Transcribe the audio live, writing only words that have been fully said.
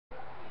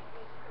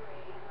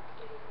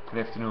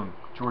Good afternoon.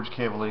 George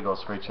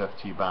Cavaligos for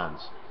HFT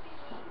Bonds.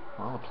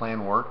 Well, the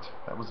plan worked.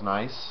 That was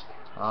nice.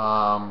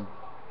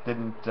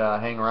 Didn't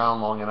hang around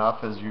long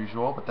enough as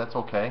usual, but that's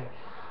okay.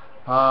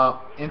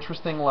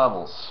 Interesting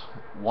levels.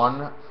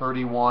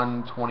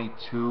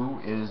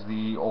 131.22 is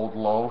the old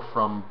low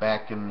from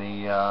back in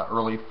the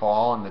early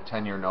fall in the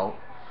 10-year note.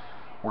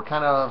 We're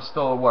kind of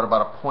still,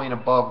 about a point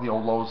above the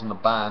old lows in the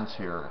bonds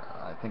here.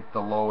 I think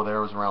the low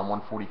there was around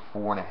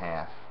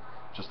 144.5,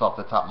 just off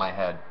the top of my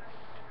head.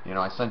 You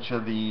know, I sent you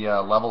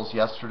the levels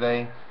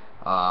yesterday.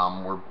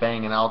 We're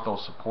banging out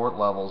those support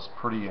levels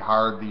pretty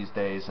hard these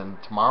days, and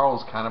tomorrow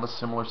is kind of a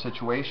similar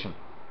situation.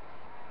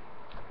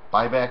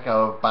 Buyback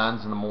of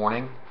bonds in the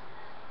morning,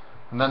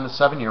 and then the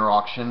 7-year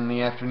auction in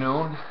the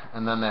afternoon,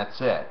 and then that's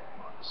it.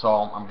 So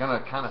I'm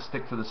going to kind of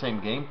stick to the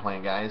same game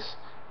plan, guys.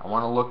 I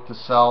want to look to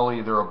sell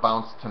either a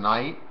bounce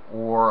tonight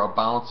or a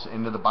bounce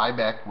into the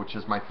buyback, which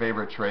is my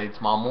favorite trade,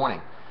 tomorrow morning.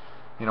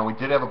 You know, we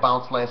did have a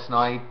bounce last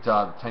night.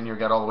 The 10-year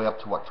got all the way up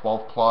to,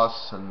 12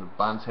 plus, and the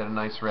bonds had a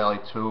nice rally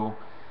too.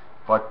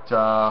 But,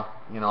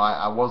 you know,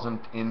 I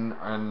wasn't in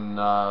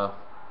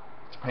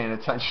paying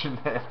attention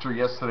after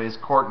yesterday's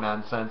court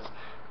nonsense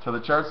to the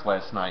charts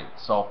last night.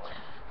 So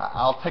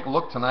I'll take a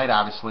look tonight,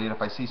 obviously, and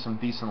if I see some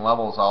decent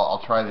levels,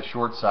 I'll try the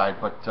short side.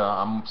 But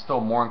I'm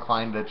still more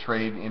inclined to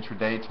trade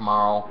intraday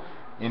tomorrow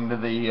into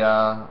the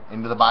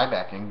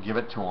buyback and give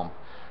it to them.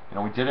 You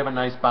know, we did have a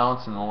nice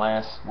bounce in the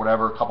last,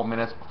 couple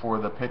minutes before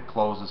the pit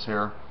closes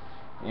here.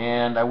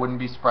 And I wouldn't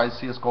be surprised to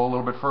see us go a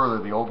little bit further.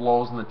 The old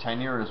lows in the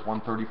 10-year is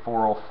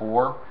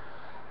 134.04.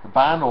 The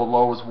bond old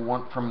low was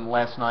from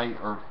last night,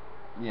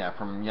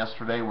 from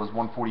yesterday, was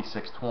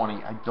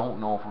 146.20. I don't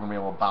know if we're going to be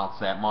able to bounce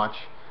that much.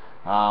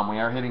 We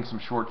are hitting some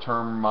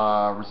short-term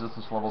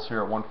resistance levels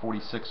here at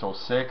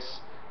 146.06.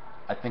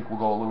 I think we'll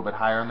go a little bit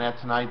higher than that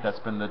tonight. That's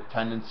been the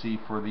tendency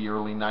for the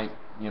early night,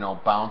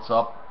 bounce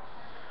up.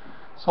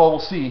 So we'll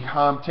see.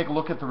 Take a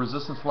look at the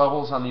resistance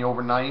levels on the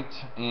overnight,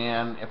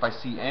 and if I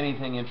see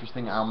anything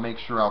interesting, I'll make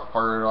sure I'll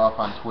fire it off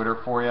on Twitter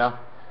for you.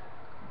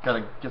 Got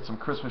to get some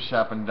Christmas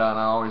shopping done.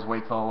 I always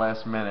wait till the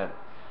last minute.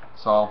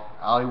 So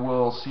I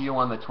will see you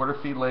on the Twitter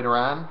feed later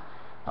on.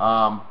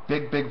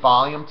 Big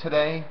volume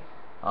today.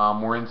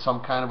 We're in some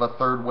kind of a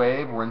third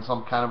wave. We're in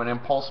some kind of an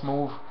impulse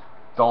move.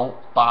 Don't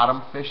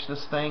bottom fish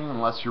this thing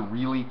unless you're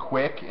really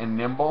quick and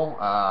nimble.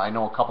 I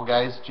know a couple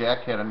guys.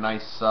 Jack had a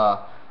nice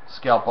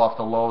scalp off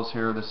the lows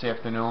here this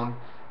afternoon.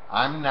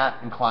 I'm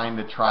not inclined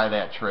to try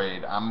that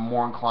trade. I'm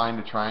more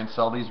inclined to try and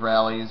sell these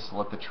rallies,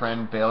 let the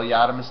trend bail you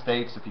out of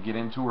mistakes if you get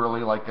in too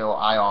early, like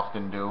I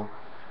often do,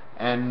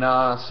 and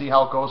see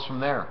how it goes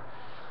from there.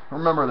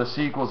 Remember the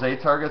C equals A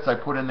targets I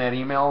put in that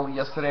email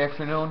yesterday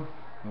afternoon?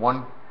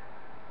 What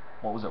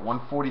was it,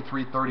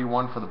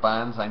 143.31 for the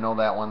bonds? I know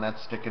that one.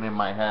 That's sticking in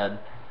my head.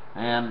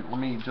 And let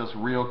me just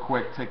real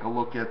quick take a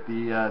look at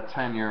the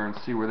 10-year and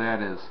see where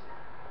that is.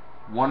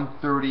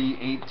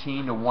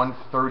 130.18 to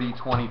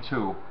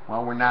 130.22.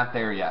 Well, we're not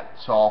there yet,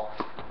 so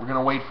we're going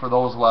to wait for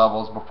those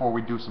levels before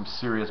we do some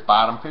serious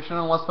bottom fishing,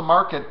 unless the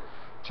market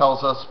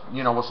tells us,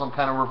 with some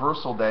kind of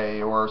reversal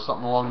day or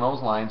something along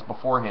those lines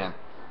beforehand.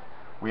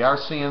 We are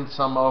seeing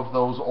some of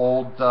those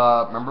old,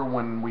 remember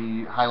when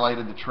we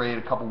highlighted the trade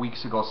a couple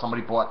weeks ago,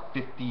 somebody bought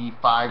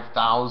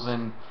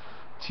 55,000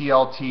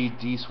 TLT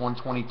DEES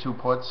 122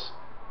 puts?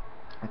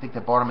 I think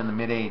they bought them in the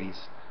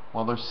mid-80s.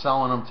 Well, they're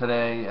selling them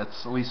today.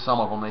 It's at least some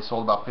of them. They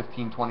sold about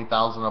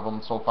 20,000 of them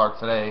so far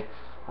today,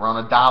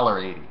 around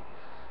 $1.80.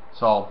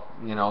 So,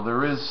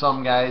 there is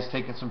some guys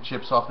taking some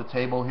chips off the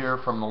table here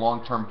from the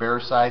long-term bear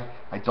side.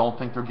 I don't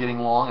think they're getting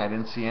long. I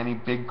didn't see any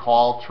big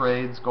call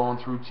trades going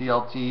through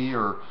TLT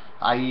or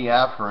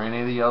IEF or any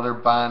of the other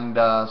bond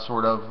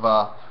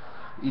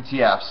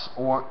ETFs.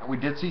 Or we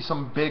did see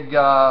some big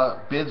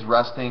bids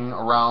resting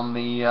around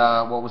the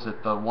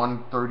the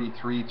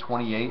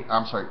 133.28.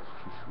 I'm sorry,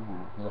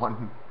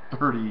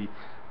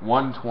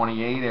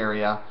 131.28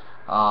 area.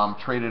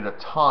 Traded a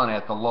ton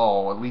at the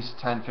low, at least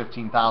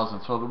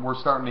 10,000-15,000. So we're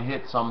starting to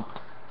hit some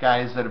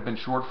guys that have been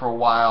short for a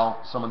while,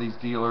 some of these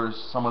dealers,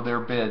 some of their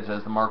bids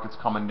as the market's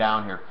coming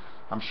down here.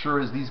 I'm sure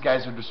as these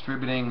guys are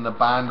distributing the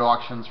bond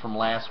auctions from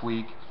last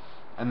week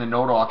and the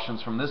note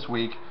auctions from this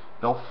week,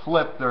 they'll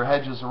flip their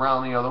hedges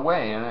around the other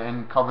way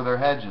and cover their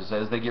hedges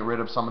as they get rid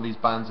of some of these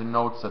bonds and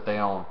notes that they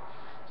own.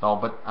 So,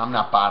 but I'm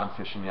not bottom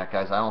fishing yet,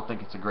 guys. I don't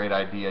think it's a great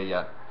idea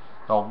yet.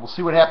 So we'll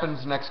see what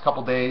happens the next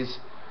couple days.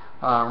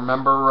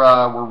 Remember,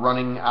 we're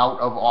running out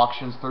of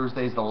auctions.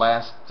 Thursday's the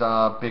last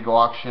big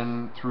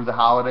auction through the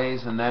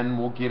holidays, and then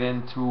we'll get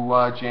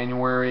into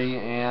January,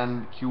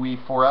 and QE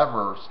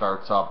Forever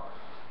starts up.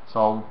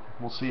 So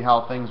we'll see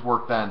how things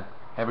work then.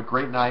 Have a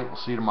great night. We'll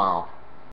see you tomorrow.